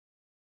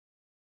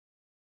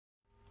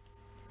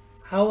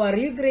How are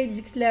you, grade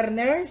 6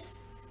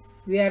 learners?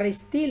 We are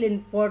still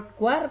in 4th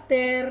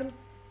quarter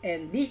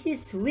and this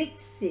is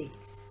week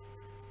 6,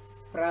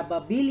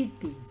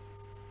 probability.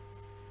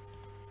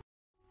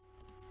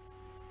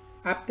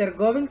 After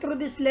going through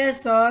this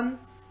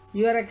lesson,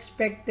 you are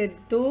expected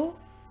to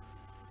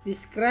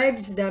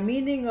describe the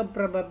meaning of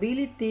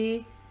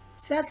probability,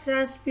 such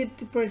as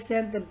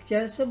 50% of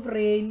chance of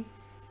rain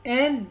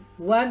and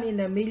 1 in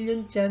a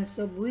million chance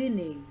of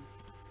winning,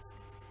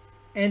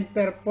 and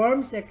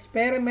performs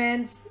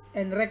experiments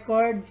and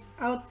records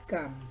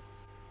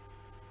outcomes.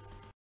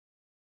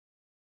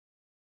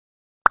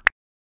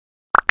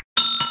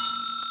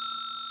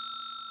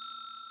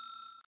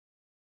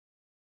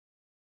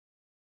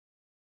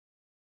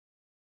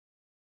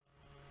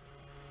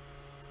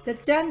 The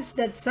chance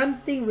that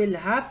something will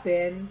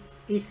happen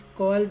is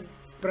called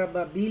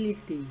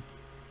probability.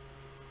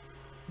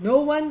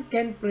 No one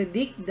can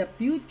predict the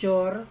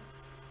future,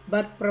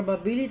 but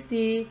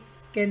probability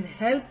can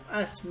help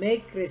us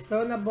make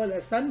reasonable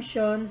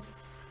assumptions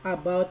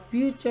about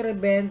future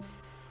events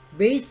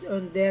based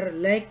on their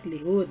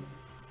likelihood.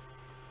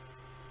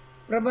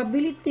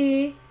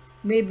 Probability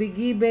may be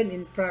given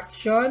in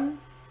fraction,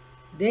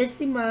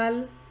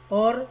 decimal,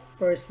 or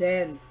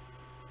percent.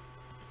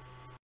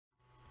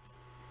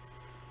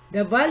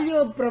 The value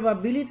of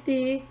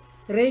probability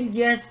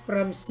ranges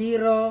from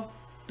 0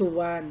 to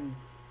 1.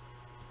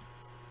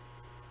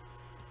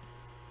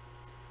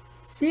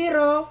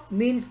 0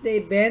 means the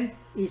event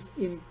is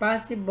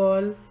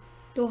impossible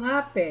to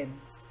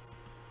happen,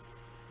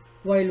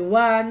 while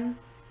 1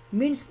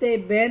 means the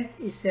event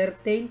is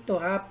certain to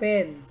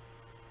happen.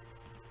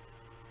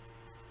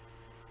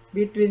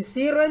 Between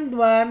 0 and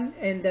 1,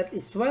 and that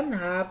is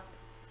 1/2,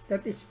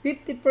 that is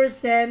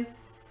 50%,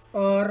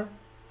 or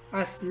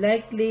as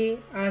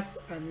likely as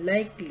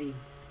unlikely.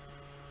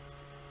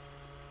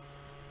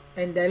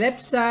 And the left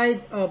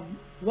side of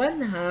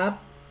 1/2,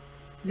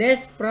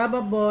 less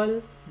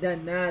probable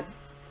than not,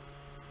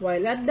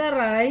 while at the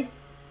right,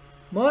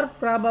 more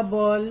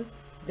probable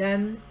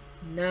than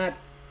not.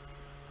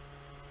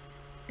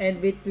 And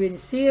between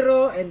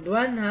 0 and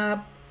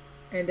 1/2,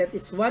 and that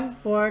is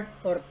 1/4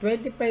 or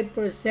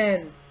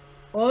 25%,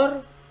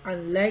 or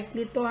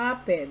unlikely to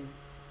happen.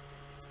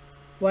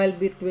 While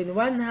between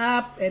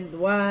 1/2 and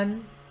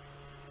 1,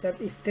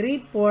 that is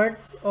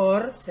 3/4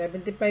 or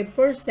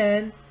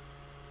 75%,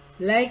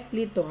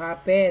 likely to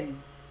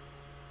happen.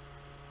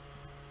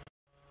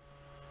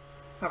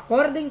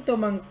 According to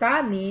Mang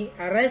Tani,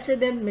 a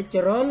resident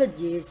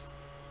meteorologist,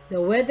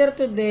 the weather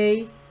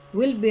today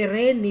will be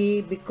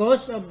rainy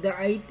because of the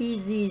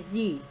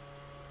ITZZ.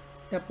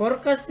 The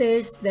forecast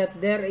says that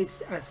there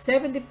is a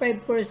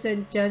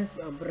 75% chance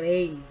of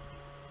rain.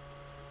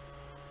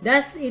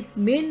 Does it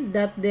mean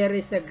that there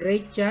is a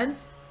great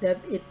chance that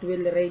it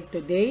will rain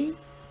today?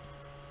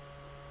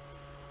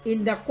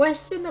 In the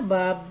question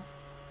above,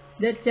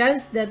 the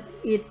chance that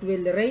it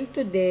will rain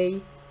today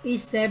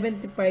is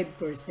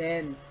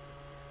 75%.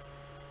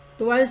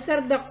 To answer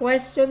the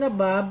question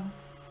above,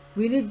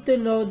 we need to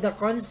know the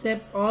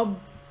concept of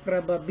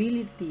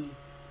probability.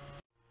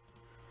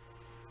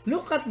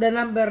 Look at the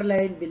number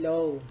line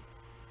below.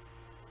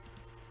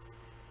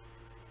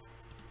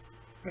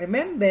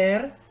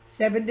 Remember,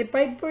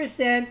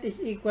 75%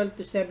 is equal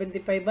to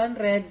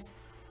 75/100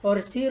 or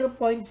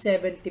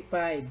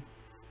 0.75.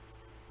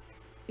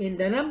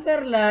 In the number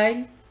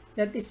line,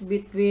 that is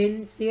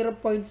between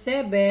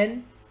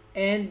 0.7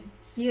 and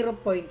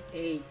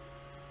 0.8.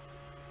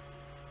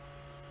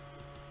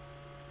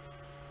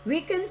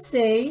 We can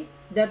say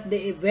that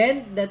the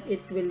event that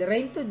it will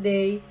rain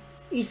today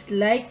is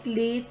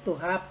likely to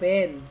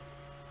happen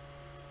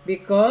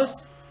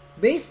because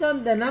based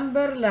on the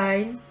number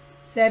line,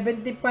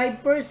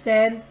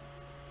 75%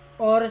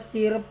 or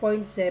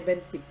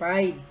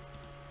 0.75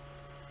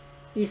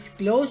 is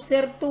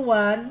closer to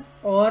 1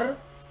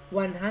 or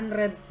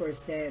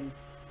 100%.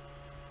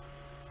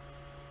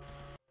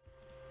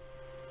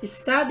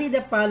 Study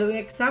the following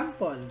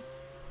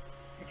examples.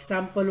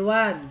 Example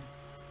 1.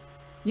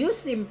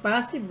 Use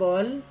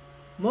impossible,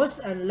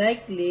 most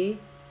unlikely,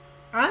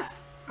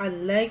 as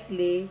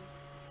unlikely,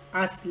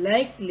 as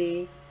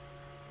likely,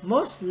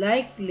 most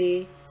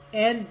likely,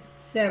 and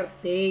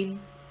certain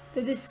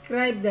to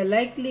describe the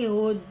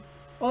likelihood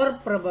or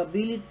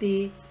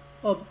probability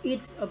of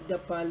each of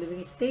the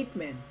following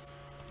statements.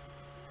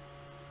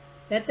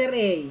 Letter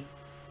A.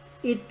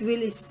 It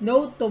will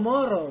snow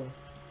tomorrow.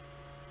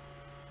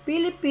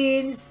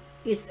 Philippines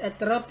is a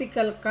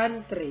tropical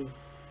country.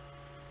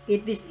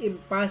 It is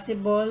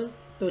impossible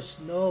to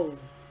snow.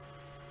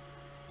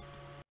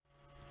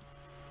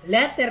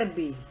 Letter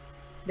B.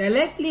 The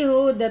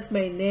likelihood that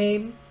my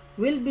name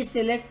will be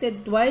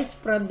selected twice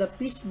from the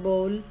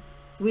fishbowl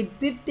with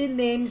 50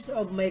 names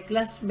of my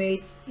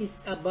classmates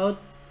is about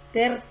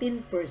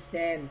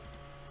 13%.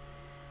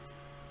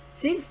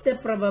 Since the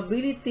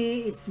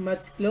probability is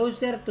much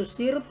closer to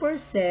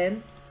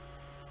 0%,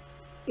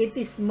 it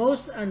is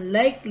most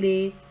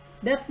unlikely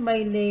that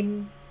my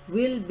name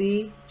will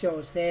be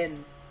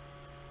chosen,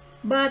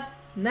 but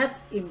not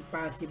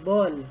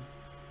impossible.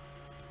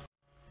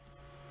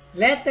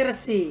 Letter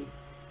C.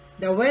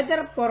 The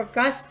weather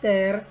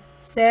forecaster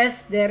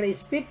says there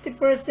is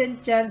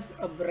 50% chance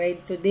of rain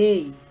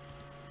today.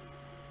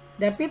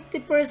 The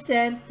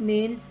 50%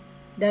 means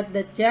that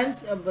the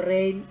chance of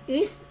rain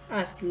is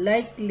as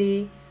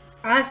likely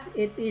as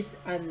it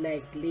is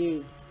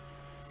unlikely.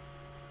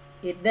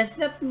 It does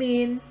not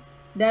mean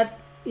that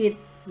it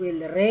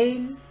will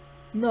rain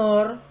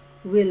nor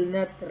will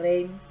not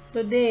rain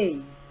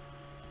today.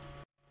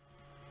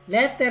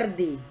 Letter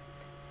D.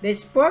 The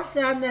sports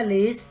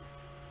analyst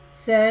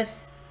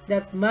says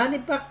that Manny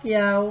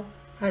Pacquiao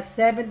has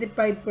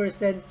 75%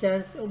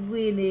 chance of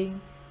winning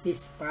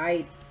his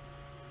fight.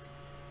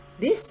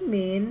 This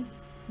means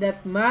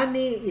that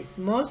Manny is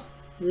most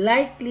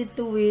likely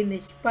to win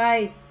his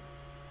fight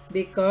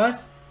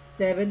because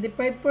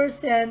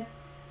 75%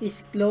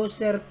 is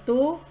closer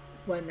to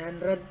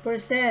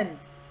 100%.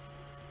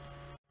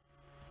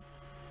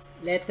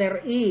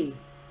 Letter E.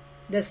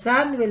 The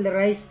sun will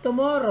rise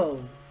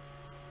tomorrow.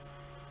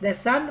 The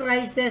sun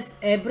rises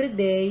every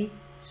day,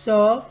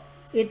 so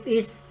it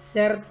is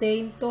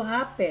certain to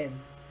happen.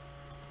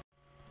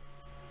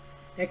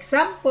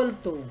 Example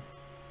 2.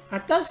 A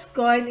toss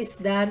coin is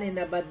done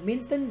in a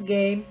badminton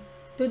game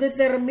to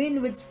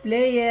determine which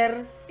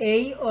player,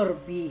 A or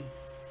B,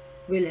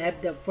 will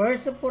have the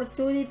first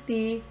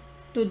opportunity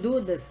to do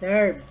the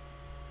serve.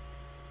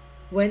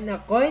 When a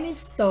coin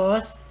is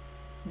tossed,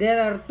 there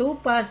are two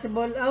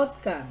possible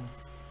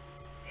outcomes,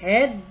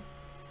 head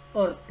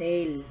or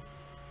tail.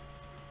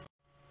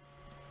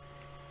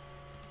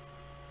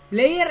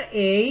 Player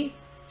A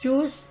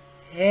choose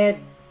head.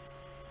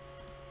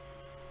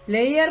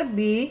 Player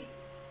B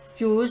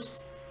choose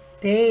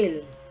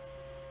tail.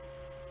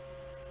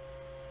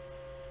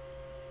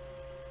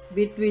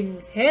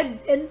 Between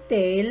head and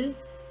tail,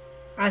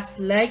 as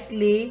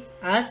likely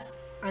as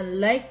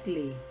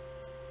unlikely.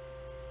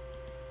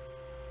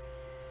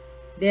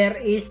 There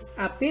is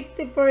a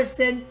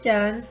 50%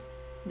 chance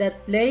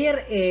that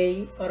player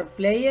A or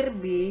player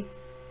B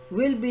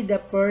will be the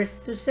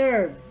first to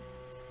serve.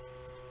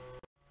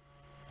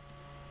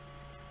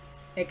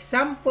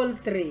 Example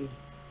 3.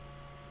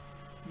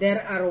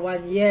 There are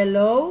 1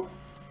 yellow,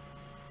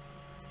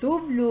 2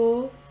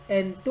 blue,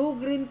 and 2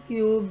 green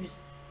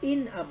cubes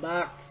in a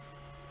box.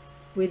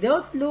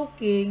 Without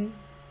looking,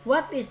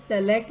 what is the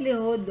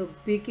likelihood of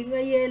picking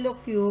a yellow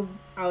cube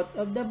out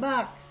of the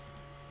box?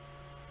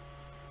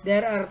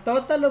 There are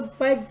total of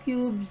 5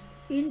 cubes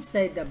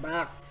inside the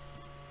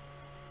box.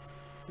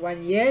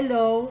 1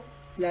 yellow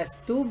plus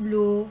 2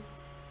 blue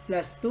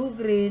plus 2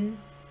 green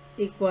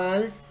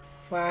equals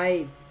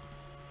 5.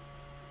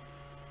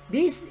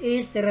 This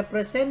is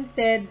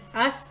represented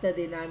as the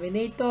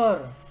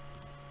denominator.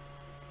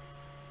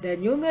 The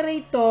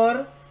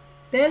numerator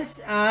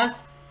tells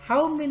us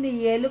how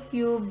many yellow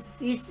cube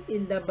is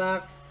in the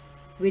box,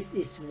 which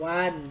is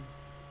 1.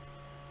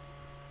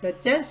 The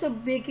chance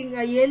of picking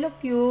a yellow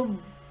cube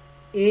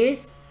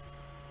is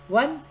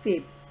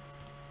 1/5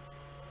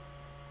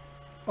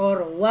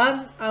 or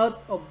 1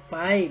 out of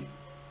 5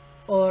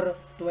 or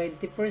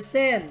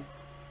 20%.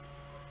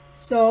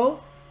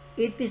 So,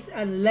 it is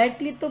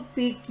unlikely to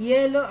pick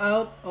yellow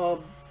out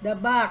of the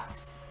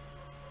box.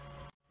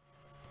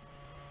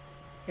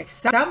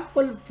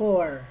 Example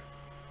 4.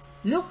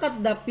 Look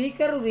at the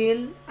picker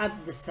wheel at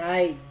the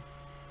side.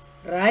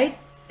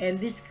 Write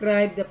and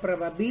describe the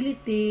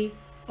probability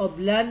of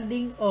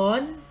landing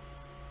on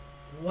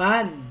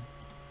 1.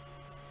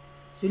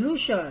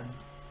 Solution.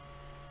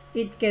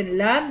 It can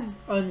land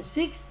on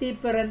 6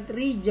 different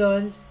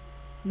regions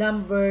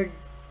numbered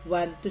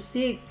 1 to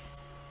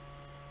 6.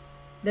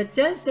 The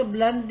chance of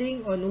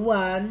landing on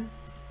 1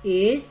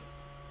 is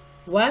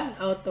 1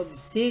 out of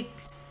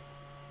 6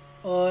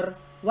 or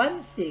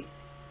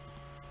 1/6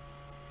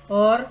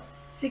 or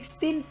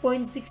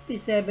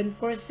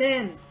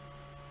 16.67%.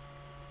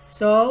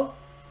 So,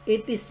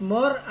 it is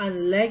more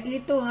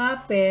unlikely to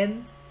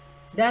happen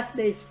that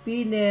the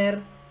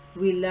spinner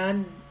will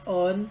land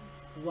on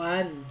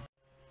 1.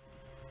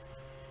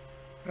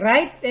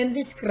 Write and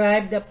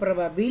describe the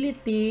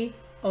probability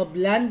of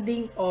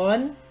landing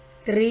on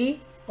 3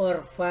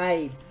 or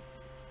 5.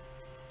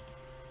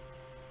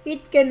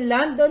 It can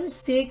land on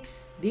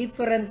 6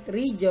 different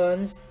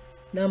regions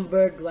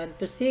numbered 1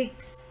 to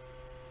 6.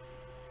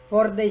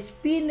 For the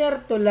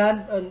spinner to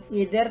land on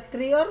either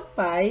 3 or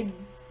 5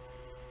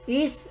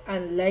 is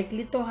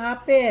unlikely to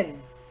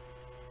happen.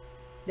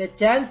 The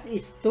chance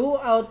is 2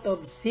 out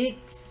of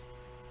 6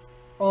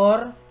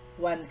 or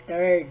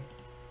 1/3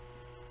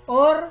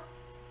 or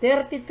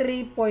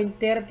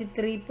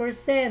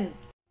 33.33%.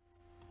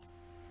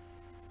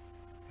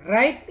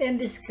 Write and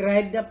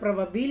describe the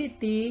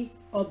probability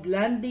of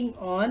landing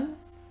on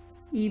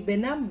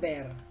even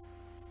number.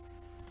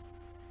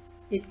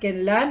 It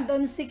can land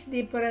on 6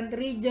 different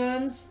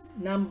regions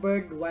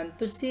numbered 1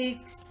 to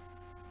 6.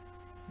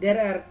 There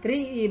are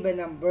 3 even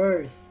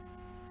numbers,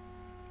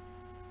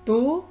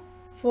 2,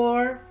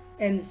 4,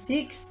 and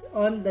 6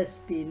 on the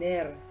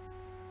spinner.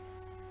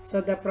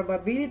 So the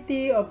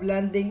probability of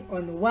landing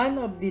on one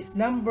of these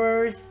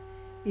numbers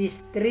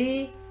is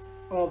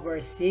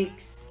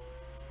 3/6.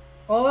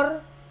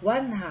 or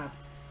 1/2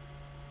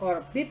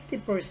 or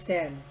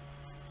 50%.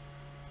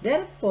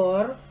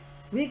 Therefore,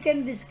 we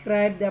can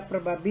describe the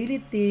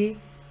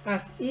probability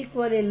as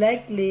equally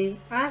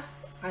likely as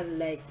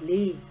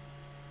unlikely.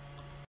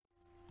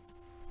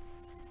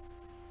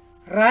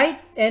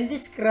 Write and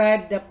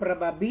describe the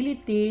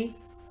probability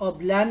of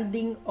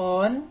landing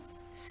on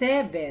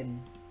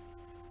 7.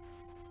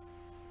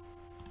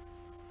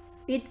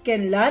 It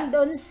can land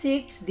on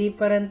 6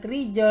 different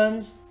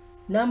regions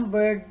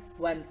numbered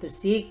 1 to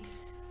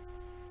 6.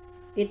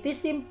 It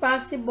is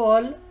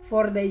impossible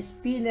for the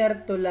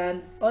spinner to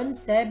land on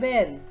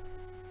 7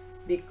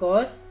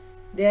 because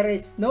there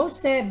is no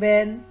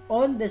 7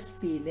 on the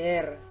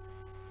spinner.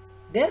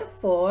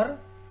 Therefore,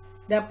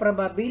 the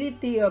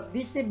probability of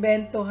this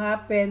event to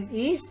happen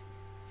is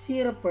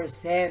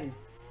 0%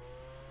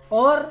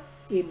 or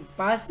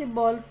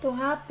impossible to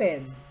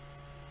happen.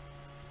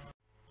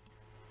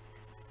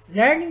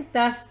 Learning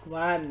Task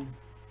 1.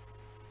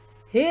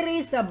 Here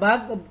is a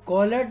bag of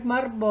colored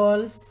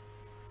marbles.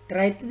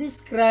 Try to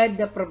describe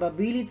the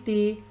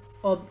probability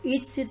of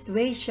each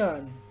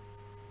situation.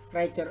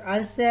 Write your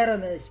answer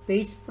on the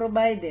space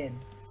provided.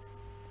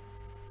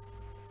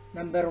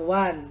 Number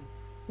 1.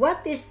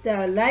 What is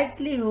the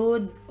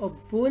likelihood of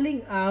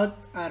pulling out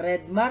a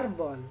red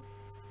marble?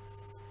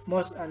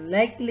 Most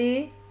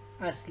unlikely,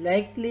 as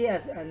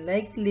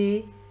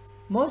unlikely,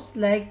 most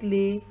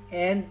likely,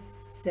 and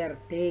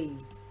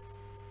certain.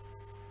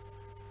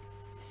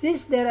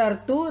 Since there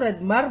are 2 red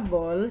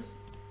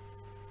marbles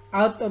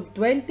out of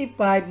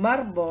 25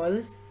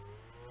 marbles,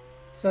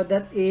 so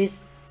that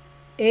is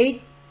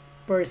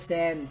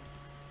 8%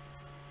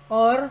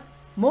 or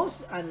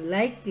most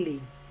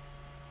unlikely.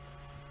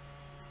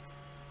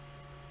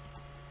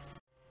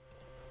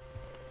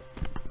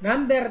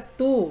 Number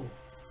 2.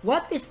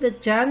 What is the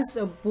chance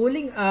of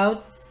pulling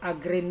out a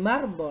green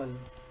marble?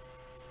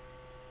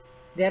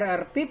 There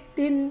are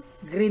 15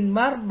 green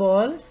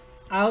marbles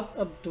out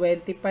of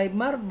 25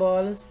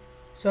 marbles,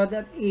 so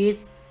that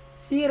is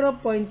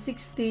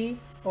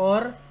 0.60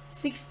 or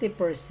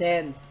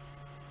 60%.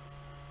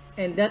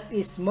 And that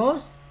is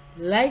most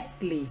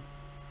likely.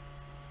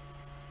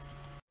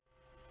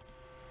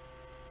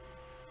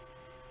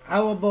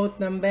 How about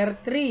number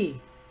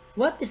 3?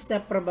 What is the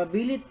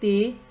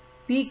probability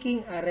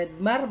picking a red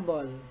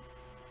marble?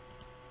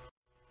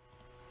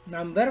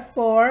 Number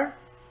 4.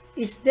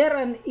 Is there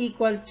an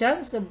equal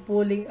chance of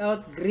pulling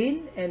out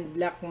green and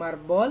black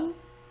marble?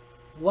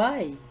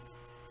 Why?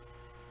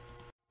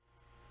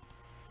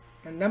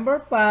 And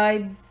number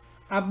 5.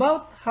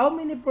 About how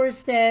many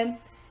percent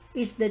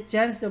is the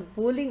chance of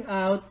pulling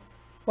out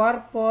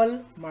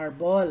purple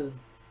marble?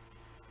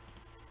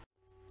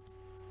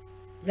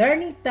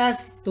 Learning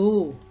Task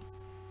 2.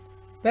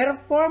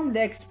 Perform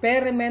the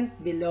experiment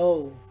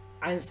below.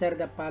 Answer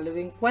the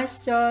following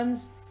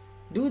questions.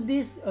 Do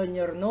this on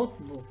your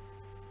notebook.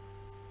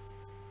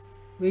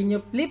 When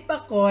you flip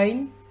a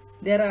coin,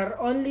 there are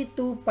only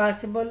 2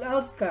 possible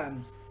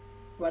outcomes.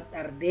 What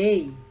are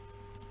they?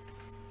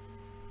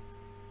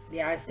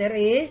 The answer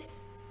is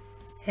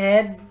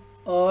head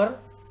or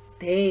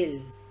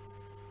tail.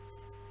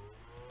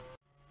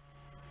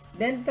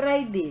 Then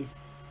try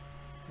this.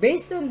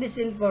 Based on this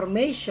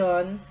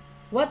information,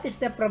 what is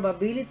the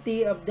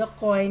probability of the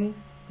coin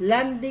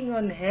landing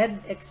on head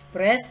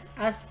expressed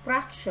as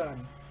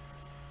fraction?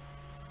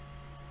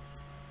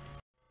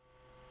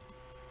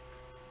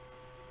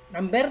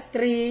 Number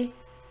 3,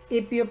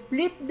 if you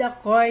flip the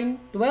coin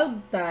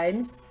 12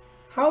 times,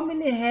 how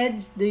many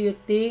heads do you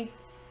think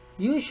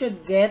you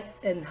should get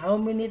and how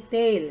many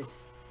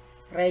tails?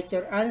 Write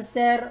your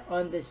answer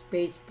on the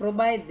space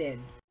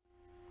provided.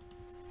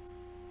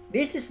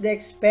 This is the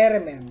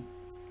experiment.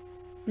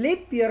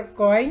 Flip your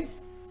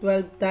coins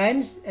 12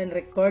 times and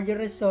record your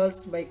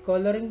results by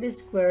coloring the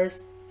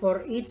squares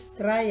for each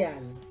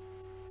trial.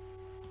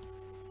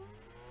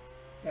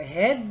 The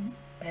head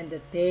and the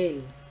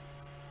tail.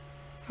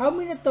 How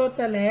many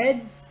total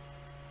heads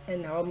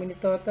and how many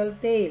total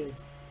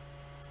tails?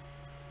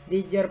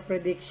 Did your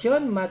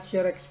prediction match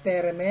your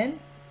experiment?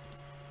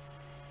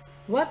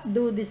 What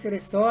do this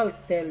result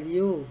tell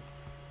you?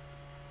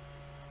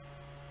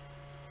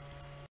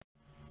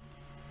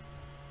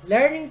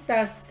 Learning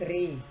Task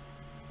 3.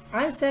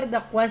 Answer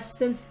the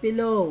questions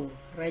below.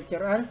 Write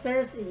your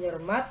answers in your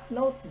math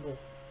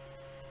notebook.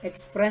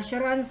 Express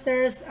your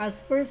answers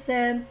as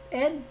percent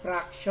and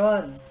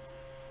fraction.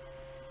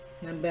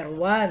 Number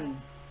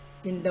 1.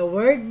 In the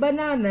word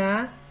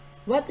banana,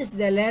 what is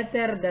the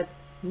letter that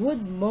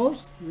would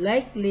most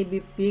likely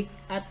be picked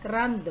at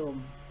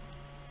random?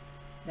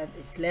 That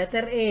is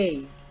letter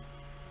A.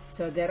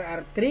 So there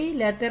are 3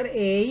 letter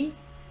A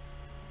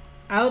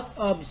out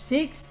of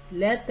 6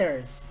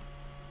 letters.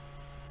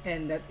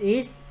 And that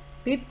is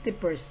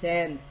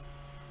 50%.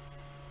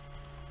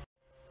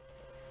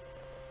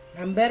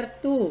 Number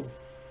 2.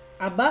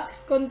 A box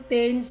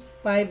contains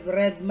 5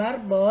 red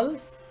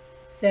marbles,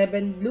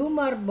 7 blue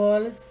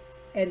marbles,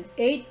 and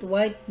 8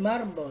 white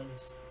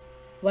marbles.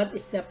 What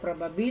is the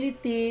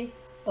probability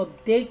of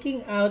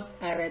taking out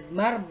a red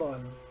marble?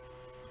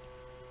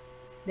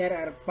 there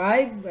are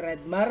 5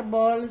 red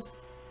marbles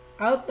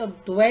out of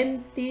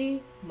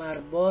 20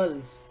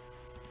 marbles.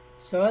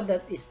 So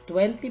that is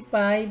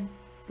 25%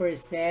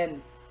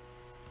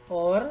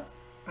 or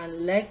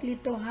unlikely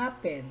to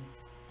happen.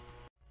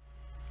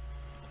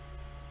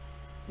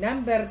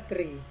 Number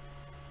 3.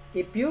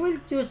 If you will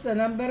choose a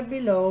number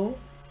below,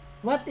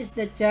 what is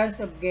the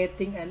chance of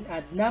getting an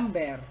odd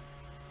number?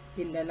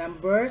 In the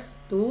numbers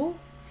 2,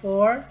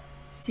 4,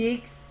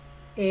 6,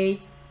 8,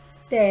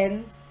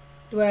 10,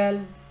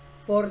 12,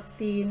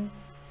 14,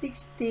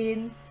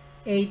 16,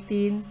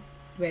 18,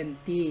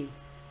 20.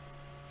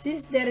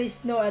 Since there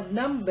is no odd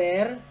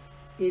number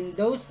in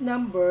those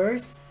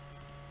numbers,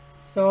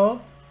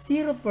 so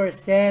 0%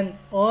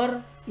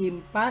 or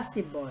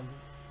impossible.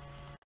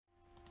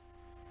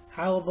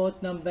 How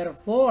about number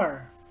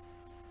 4?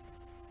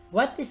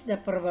 What is the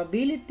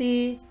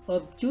probability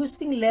of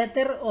choosing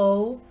letter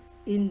O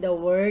in the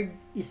word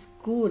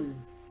school?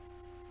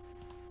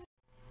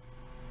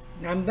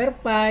 Number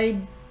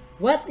 5.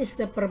 What is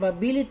the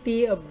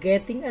probability of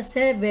getting a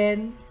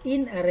 7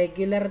 in a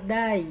regular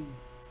die?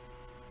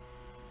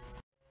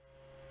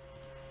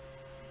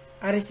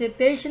 A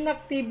recitation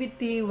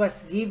activity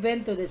was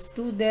given to the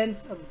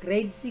students of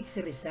grade 6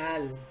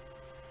 Rizal.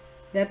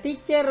 The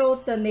teacher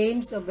wrote the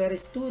names of her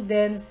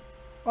students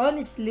on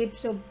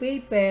slips of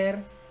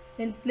paper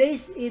and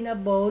placed in a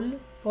bowl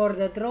for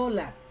the draw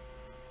lot.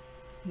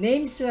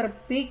 Names were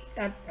picked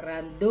at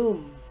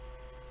random.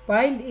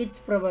 Find its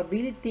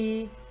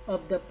probability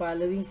of the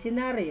following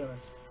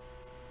scenarios.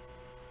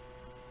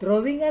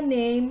 Drawing a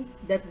name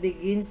that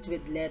begins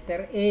with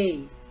letter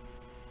A.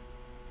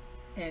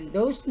 And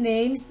those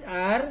names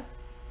are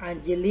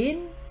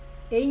Angeline,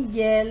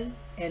 Angel,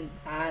 and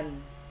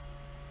Anne.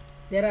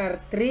 There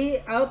are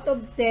 3 out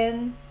of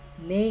 10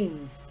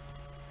 names,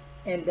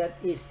 and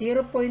that is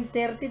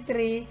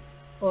 0.33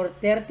 or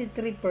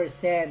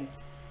 33%,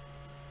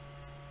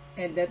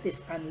 and that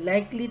is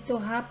unlikely to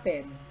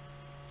happen.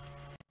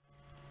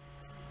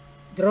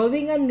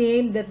 Drawing a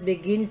name that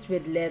begins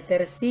with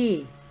letter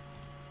C.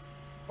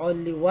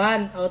 Only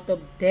 1 out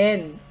of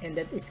 10, and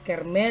that is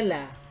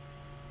Carmela.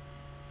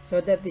 So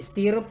that is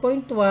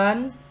 0.1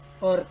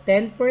 or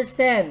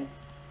 10%.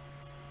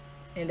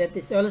 And that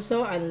is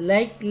also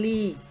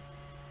unlikely.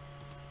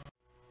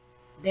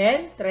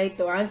 Then, try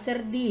to answer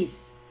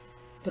this.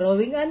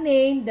 Drawing a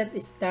name that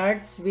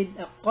starts with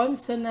a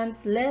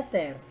consonant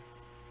letter.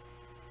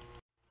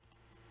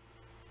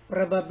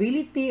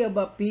 Probability of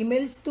a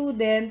female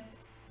student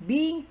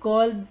being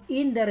called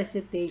in the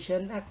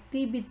recitation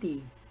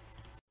activity.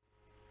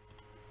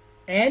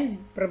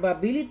 And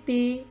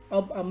probability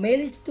of a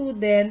male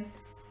student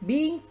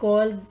being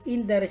called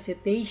in the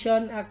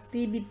recitation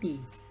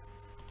activity.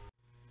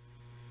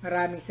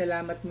 Maraming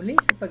salamat muli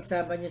sa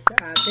pagsama nyo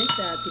sa atin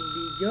sa ating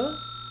video.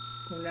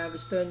 Kung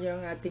nagustuhan nyo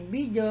ang ating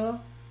video,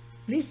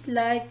 please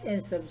like and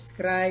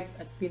subscribe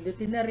at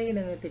pindutin na rin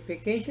ang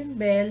notification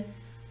bell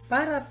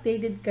para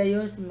updated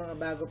kayo sa mga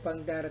bago pang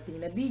darating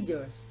na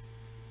videos.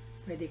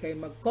 Pwede kayo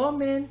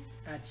mag-comment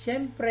at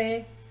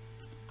syempre,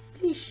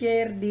 please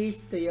share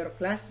this to your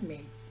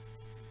classmates.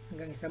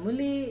 Hanggang sa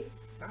muli,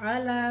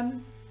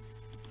 paalam!